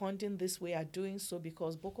responding this way are doing so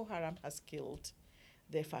because Boko Haram has killed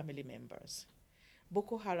their family members.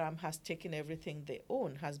 Boko Haram has taken everything they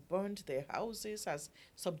own, has burned their houses, has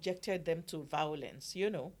subjected them to violence.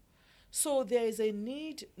 So there is a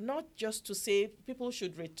need not just to say people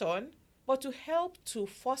should return, but to help to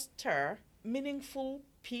foster meaningful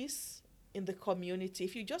peace in the community.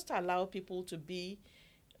 If you just allow people to leave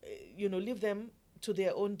them to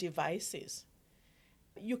their own devices,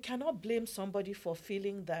 you cannot blame somebody for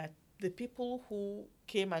feeling that the people who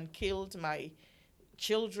came and killed my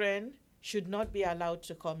children should not be allowed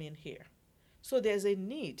to come in here. So there's a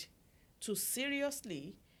need to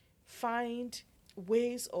seriously find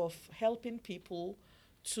ways of helping people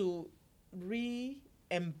to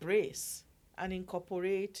re-embrace and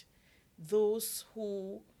incorporate those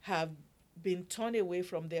who have been torn away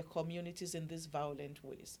from their communities in these violent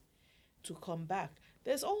ways to come back.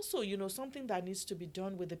 There's also, something that needs to be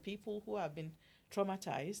done with the people who have been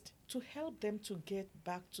traumatized to help them to get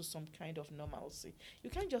back to some kind of normalcy. You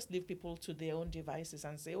can't just leave people to their own devices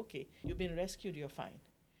and say, okay, you've been rescued, you're fine.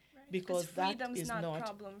 Right. Because that is not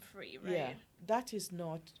problem free, right? Yeah, that is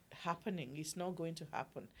not happening. It's not going to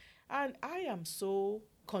happen. And I am so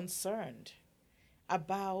concerned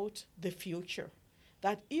about the future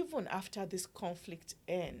that even after this conflict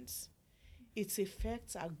ends, its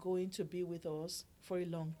effects are going to be with us for a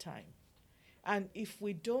long time. And if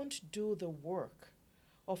we don't do the work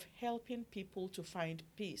of helping people to find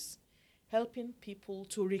peace, helping people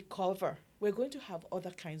to recover, we're going to have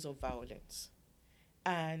other kinds of violence.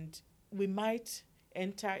 And we might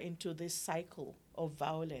enter into this cycle of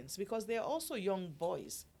violence because there are also young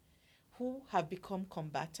boys who have become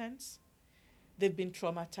combatants. They've been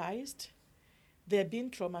traumatized. They're being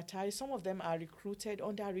traumatized. Some of them are recruited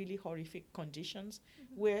under really horrific conditions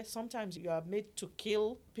where sometimes you are made to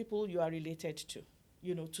kill people you are related to,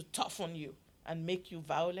 to toughen you and make you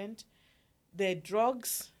violent. There are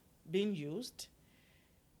drugs being used.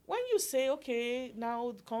 When you say, okay,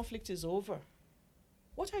 now the conflict is over,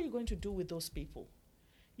 what are you going to do with those people?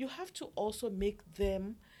 You have to also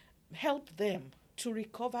help them to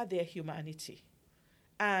recover their humanity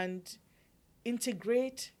and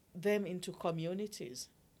integrate them into communities.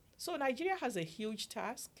 So Nigeria has a huge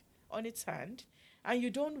task on its hand, and you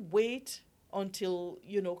don't wait until,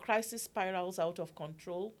 crisis spirals out of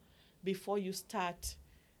control before you start,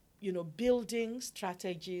 building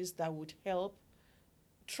strategies that would help.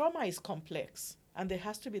 Trauma is complex, and there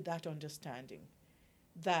has to be that understanding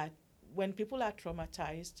that when people are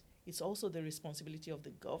traumatized, it's also the responsibility of the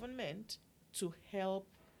government to help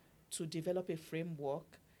to develop a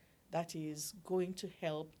framework that is going to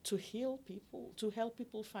help to heal people, to help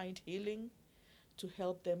people find healing, to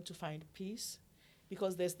help them to find peace,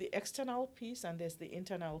 because there's the external peace and there's the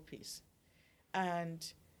internal peace.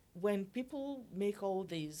 And when people make all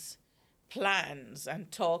these plans and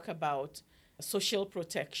talk about social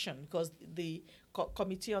protection, because the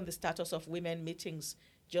Committee on the Status of Women meetings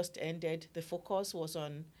just ended, the focus was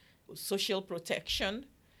on social protection.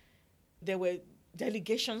 There were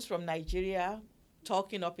delegations from Nigeria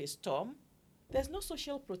talking up a storm. There's no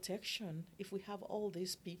social protection if we have all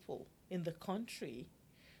these people in the country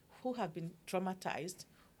who have been traumatized,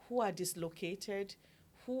 who are dislocated,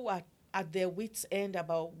 who are at their wits' end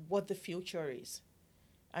about what the future is.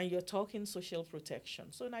 And you're talking social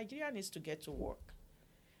protection. So Nigeria needs to get to work.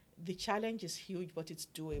 The challenge is huge, but it's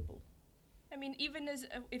doable. I mean, even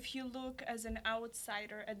if you look as an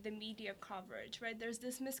outsider at the media coverage, right, there's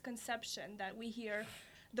this misconception that we hear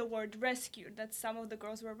the word rescued, that some of the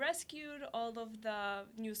girls were rescued, all of the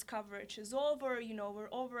news coverage is over, we're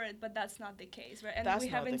over it, but that's not the case, right? And that's we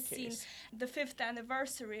haven't seen case. The 5th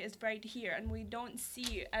anniversary is right here, and we don't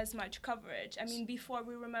see as much coverage. I mean, before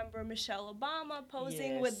we remember Michelle Obama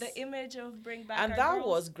posing with the image of Bring Back Our Girls. And that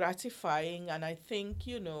was gratifying, and I think,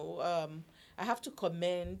 I have to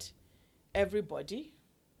commend everybody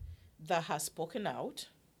that has spoken out.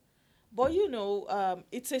 But,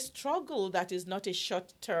 it's a struggle that is not a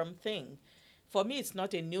short-term thing. For me, it's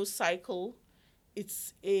not a news cycle.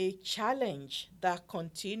 It's a challenge that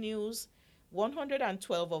continues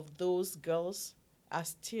 112 of those girls are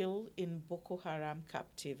still in Boko Haram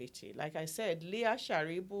captivity. Like I said, Leah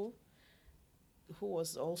Sharibu, who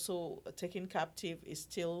was also taken captive, is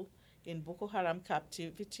still in Boko Haram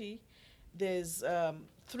captivity. There's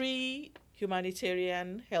three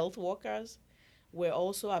humanitarian health workers were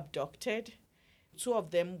also abducted. Two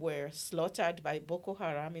of them were slaughtered by Boko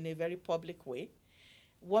Haram in a very public way.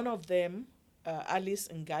 One of them, Alice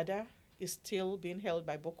Ngada, is still being held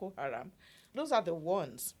by Boko Haram. Those are the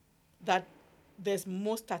ones that there's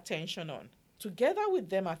most attention on. Together with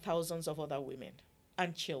them are thousands of other women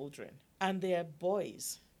and children, and they're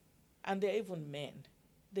boys, and they're even men.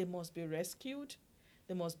 They must be rescued.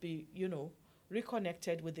 They must be,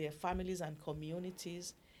 reconnected with their families and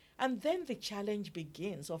communities. And then the challenge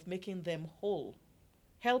begins of making them whole,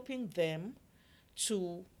 helping them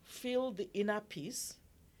to feel the inner peace,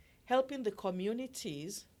 helping the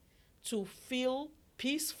communities to feel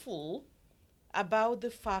peaceful about the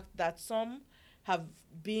fact that some have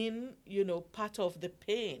been, part of the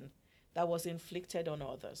pain that was inflicted on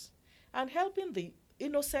others, and helping the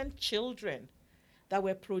innocent children that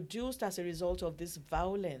were produced as a result of this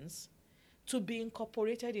violence to be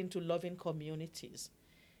incorporated into loving communities.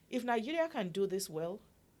 If Nigeria can do this well,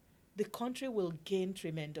 the country will gain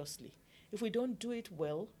tremendously. If we don't do it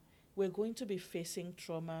well, we're going to be facing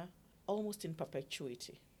trauma almost in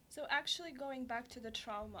perpetuity. So actually going back to the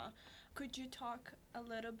trauma, could you talk a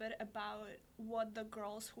little bit about what the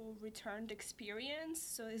girls who returned experience?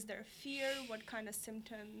 So is there fear? What kind of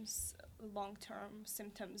symptoms, long-term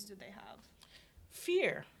symptoms do they have?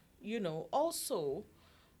 Fear, also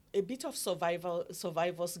a bit of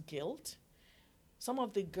survivor's guilt. Some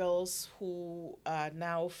of the girls who are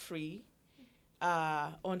now free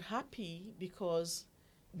are unhappy because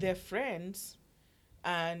their friends,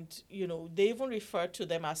 and they even refer to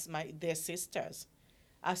them as their sisters,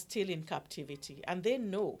 are still in captivity, and they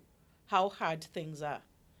know how hard things are.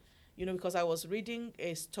 Because I was reading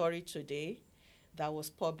a story today that was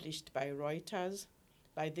published by Reuters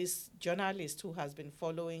by this journalist who has been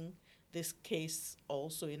following this case,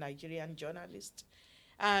 also a Nigerian journalist.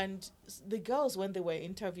 And the girls, when they were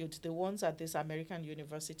interviewed, the ones at this American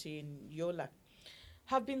university in Yola,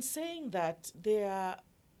 have been saying that they are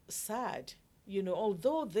sad.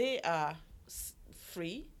 Although they are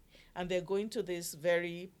free and they're going to this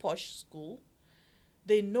very posh school,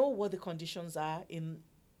 they know what the conditions are in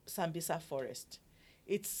Sambisa Forest.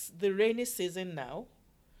 It's the rainy season now.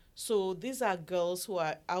 So these are girls who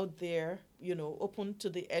are out there, open to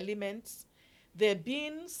the elements. They're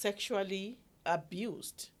being sexually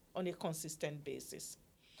abused on a consistent basis.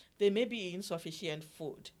 They may be insufficient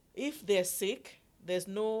food. If they're sick, there's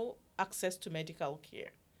no access to medical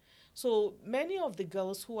care. So many of the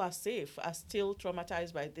girls who are safe are still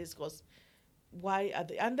traumatized by this because why are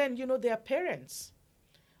they? And then, their parents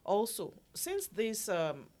also. Since this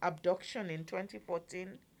abduction in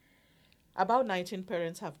 2014, about 19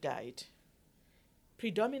 parents have died,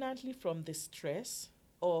 predominantly from the stress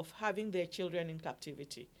of having their children in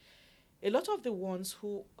captivity. A lot of the ones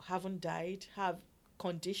who haven't died have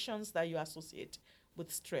conditions that you associate with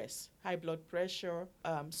stress, high blood pressure,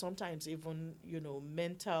 sometimes even,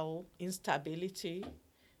 mental instability,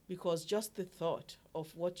 because just the thought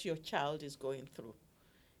of what your child is going through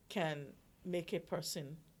can make a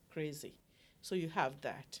person crazy. So you have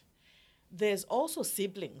that. There's also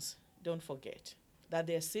siblings, don't forget, that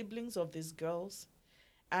they're siblings of these girls,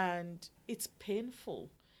 and it's painful.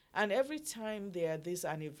 And every time there are these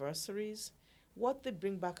anniversaries, what the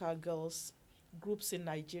Bring Back Our Girls groups in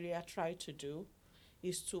Nigeria try to do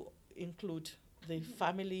is to include the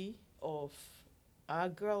family of our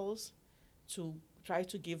girls, to try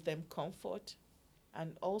to give them comfort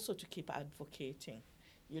and also to keep advocating,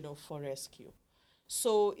 for rescue.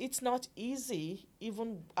 So it's not easy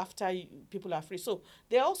even after people are free. So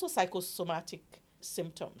there are also psychosomatic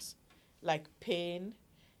symptoms like pain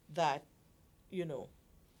that,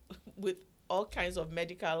 with all kinds of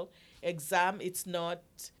medical exam,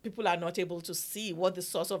 people are not able to see what the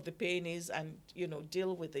source of the pain is and,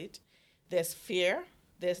 deal with it. There's fear,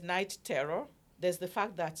 there's night terror, there's the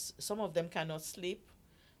fact that some of them cannot sleep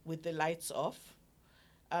with the lights off.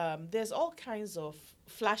 There's all kinds of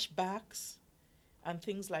flashbacks and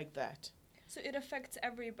things like that. So it affects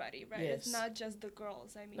everybody, right? Yes. It's not just the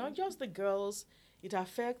girls, Not just the girls, it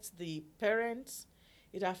affects the parents.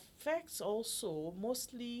 It affects also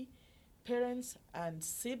mostly parents and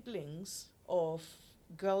siblings of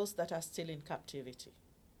girls that are still in captivity,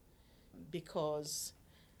 because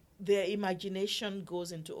their imagination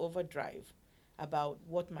goes into overdrive about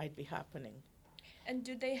what might be happening. And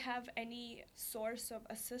do they have any source of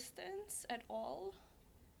assistance at all?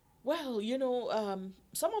 Well,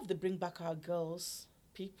 some of the Bring Back Our Girls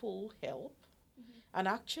people help. And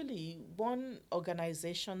actually, one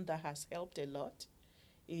organization that has helped a lot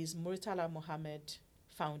is Muritala Mohammed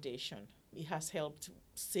Foundation. It has helped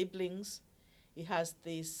siblings. It has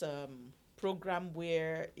this program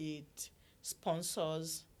where it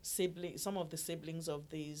sponsors some of the siblings of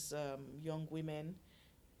these young women's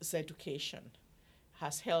education,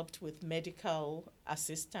 has helped with medical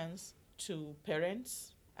assistance to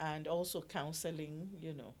parents and also counseling.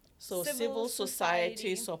 So Civil civil society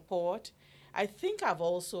society. support. I think I've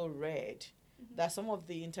also read that some of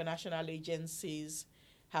the international agencies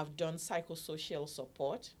have done psychosocial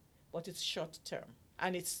support, but it's short term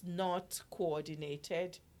and it's not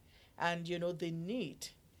coordinated. And, the need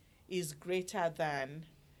is greater than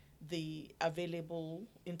the available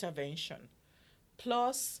intervention.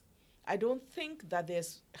 Plus, I don't think that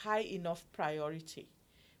there's high enough priority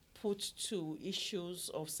put to issues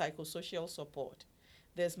of psychosocial support.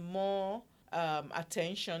 There's more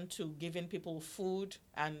attention to giving people food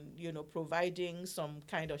and providing some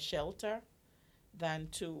kind of shelter than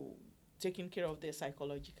to taking care of their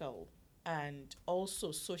psychological and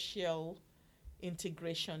also social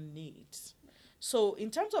integration needs. So,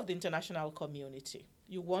 in terms of the international community,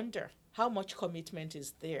 you wonder how much commitment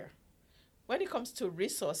is there when it comes to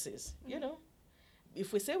resources.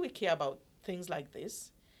 If we say we care about things like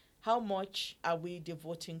this, how much are we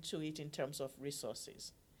devoting to it in terms of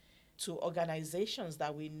resources, to organizations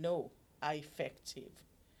that we know are effective?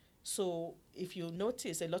 So, if you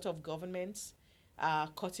notice, a lot of governments are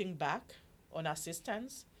cutting back on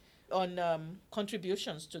assistance, on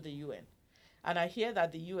contributions to the UN. And I hear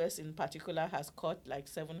that the US in particular has cut like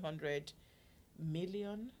 700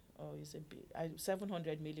 million, or is it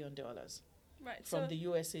 $700 million Right. from the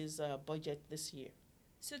US's budget this year.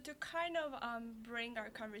 So to kind of bring our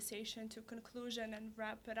conversation to conclusion and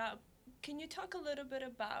wrap it up, can you talk a little bit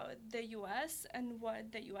about the U.S. and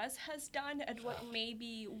what the U.S. has done and what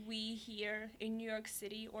maybe we here in New York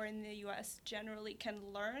City or in the U.S. generally can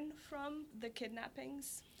learn from the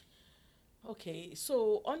kidnappings? Okay,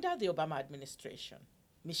 so under the Obama administration,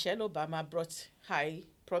 Michelle Obama brought high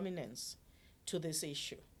prominence to this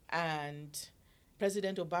issue. And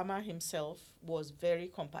President Obama himself was very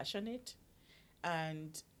compassionate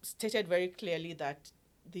and stated very clearly that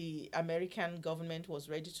the American government was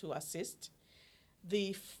ready to assist.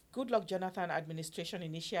 The Goodluck Jonathan administration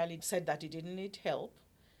initially said that it didn't need help.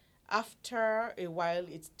 After a while,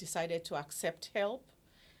 it decided to accept help.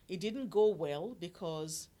 It didn't go well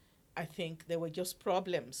because I think there were just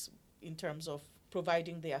problems in terms of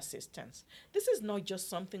providing the assistance. This is not just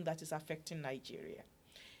something that is affecting Nigeria.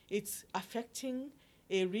 It's affecting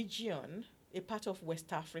a region, a part of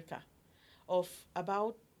West Africa, of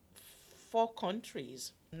about 4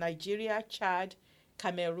 countries: Nigeria, Chad,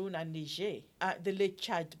 Cameroon, and Niger, the Lake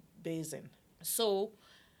Chad Basin. So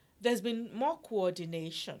there's been more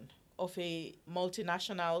coordination of a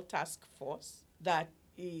multinational task force that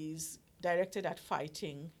is directed at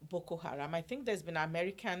fighting Boko Haram. I think there's been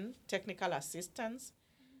American technical assistance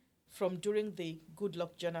from during the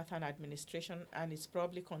Goodluck Jonathan administration, and it's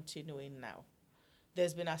probably continuing now.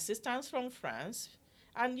 There's been assistance from France.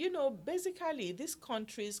 And, basically, these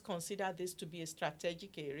countries consider this to be a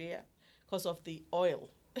strategic area because of the oil,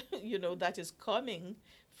 that is coming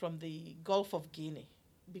from the Gulf of Guinea,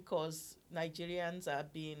 because Nigerians are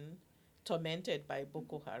being tormented by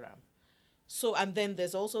Boko Haram. So, and then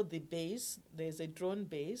there's also the base. There's a drone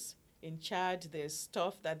base in Chad. There's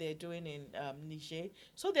stuff that they're doing in Niger.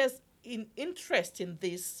 So there's interest in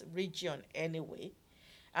this region anyway.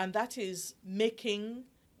 And that is making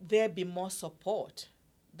there be more support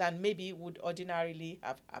than maybe would ordinarily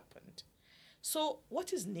have happened. So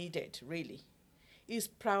what is needed really is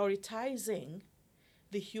prioritizing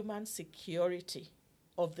the human security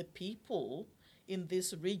of the people in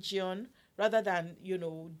this region rather than,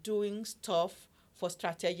 doing stuff for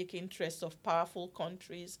strategic interests of powerful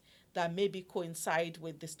countries that maybe coincide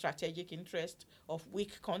with the strategic interest of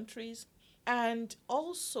weak countries. And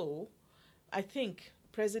also, I think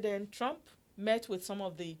President Trump met with some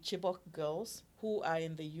of the Chibok girls who are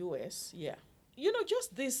in the US. Yeah.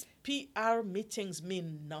 Just these PR meetings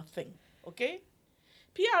mean nothing, okay?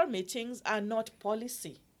 PR meetings are not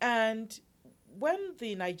policy. And when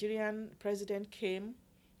the Nigerian president came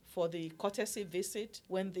for the courtesy visit,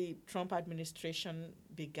 when the Trump administration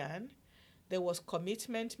began, there was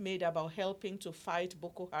commitment made about helping to fight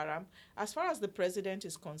Boko Haram. As far as the president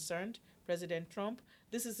is concerned, President Trump,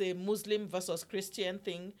 this is a Muslim versus Christian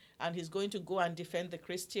thing, and he's going to go and defend the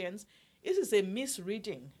Christians. It is a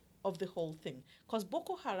misreading of the whole thing, because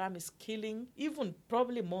Boko Haram is killing even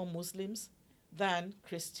probably more Muslims than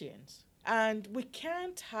Christians. And we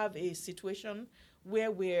can't have a situation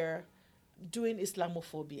where we're doing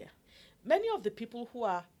Islamophobia. Many of the people who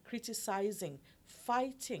are criticizing,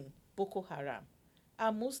 fighting Boko Haram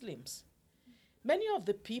are Muslims. Many of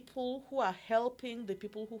the people who are helping the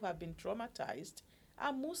people who have been traumatized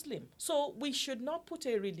are Muslim. So we should not put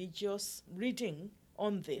a religious reading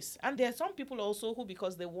on this. And there are some people also who,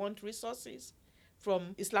 because they want resources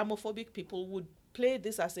from Islamophobic people, would play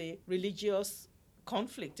this as a religious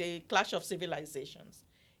conflict, a clash of civilizations.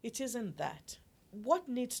 It isn't that. What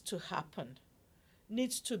needs to happen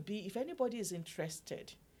needs to be, if anybody is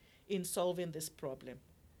interested in solving this problem,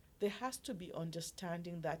 there has to be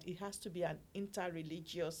understanding that it has to be an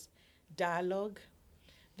interreligious dialogue.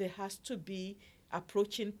 There has to be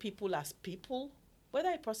approaching people as people.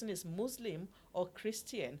 Whether a person is Muslim or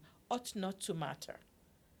Christian ought not to matter.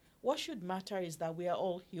 What should matter is that we are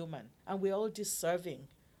all human and we're all deserving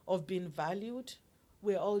of being valued.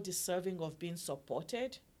 We're all deserving of being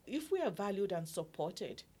supported. If we are valued and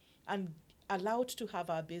supported and allowed to have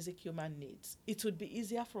our basic human needs, it would be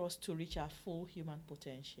easier for us to reach our full human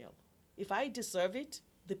potential. If I deserve it,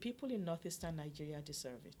 the people in northeastern Nigeria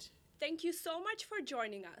deserve it. Thank you so much for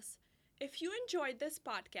joining us. If you enjoyed this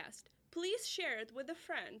podcast, please share it with a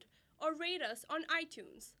friend or rate us on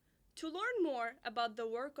iTunes. To learn more about the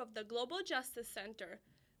work of the Global Justice Center,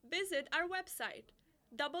 visit our website,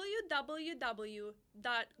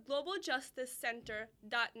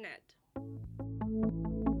 www.globaljusticecenter.net.